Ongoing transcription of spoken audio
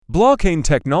Blockchain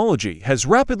technology has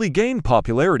rapidly gained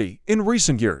popularity in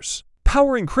recent years,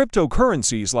 powering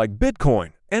cryptocurrencies like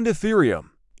Bitcoin and Ethereum.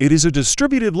 It is a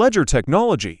distributed ledger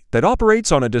technology that operates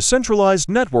on a decentralized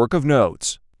network of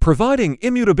nodes, providing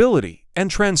immutability and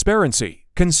transparency.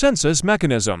 Consensus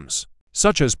mechanisms,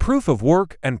 such as proof of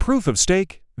work and proof of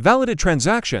stake, validate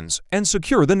transactions and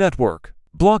secure the network.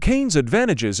 Blockchain's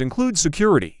advantages include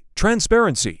security,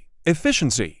 transparency,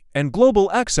 efficiency, and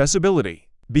global accessibility.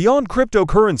 Beyond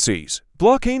cryptocurrencies,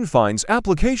 blockchain finds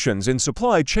applications in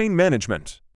supply chain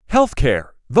management,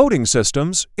 healthcare, voting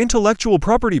systems, intellectual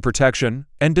property protection,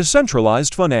 and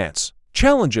decentralized finance.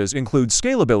 Challenges include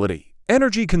scalability,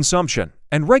 energy consumption,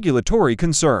 and regulatory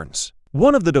concerns.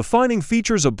 One of the defining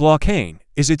features of blockchain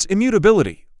is its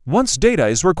immutability. Once data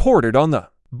is recorded on the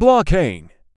blockchain,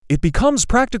 it becomes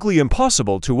practically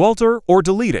impossible to alter or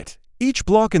delete it. Each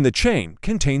block in the chain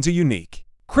contains a unique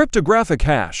cryptographic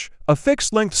hash, a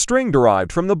fixed-length string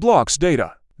derived from the block's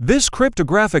data. This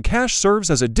cryptographic hash serves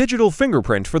as a digital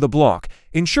fingerprint for the block,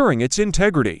 ensuring its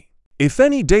integrity. If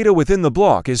any data within the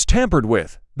block is tampered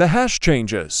with, the hash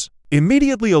changes,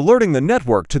 immediately alerting the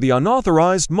network to the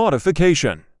unauthorized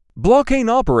modification. Blockchain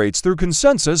operates through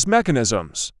consensus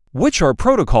mechanisms, which are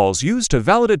protocols used to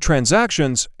validate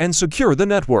transactions and secure the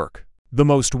network. The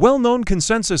most well-known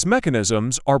consensus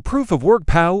mechanisms are proof-of-work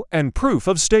 (POW) and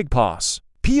proof-of-stake (POS).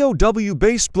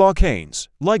 POW-based blockchains,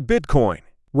 like Bitcoin,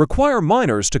 require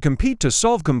miners to compete to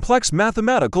solve complex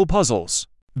mathematical puzzles.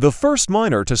 The first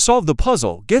miner to solve the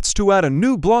puzzle gets to add a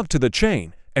new block to the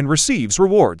chain and receives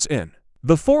rewards in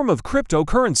the form of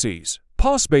cryptocurrencies.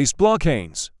 POS-based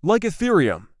blockchains, like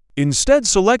Ethereum, instead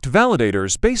select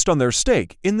validators based on their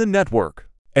stake in the network.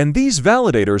 And these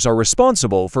validators are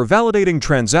responsible for validating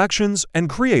transactions and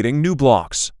creating new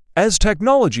blocks. As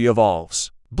technology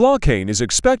evolves, blockchain is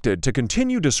expected to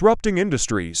continue disrupting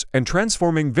industries and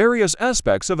transforming various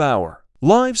aspects of our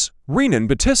lives. Renan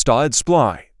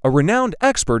Batista-Adsply, a renowned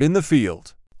expert in the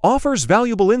field, offers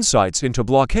valuable insights into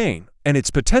blockchain and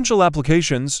its potential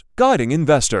applications, guiding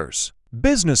investors,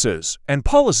 businesses, and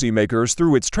policymakers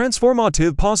through its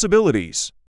transformative possibilities.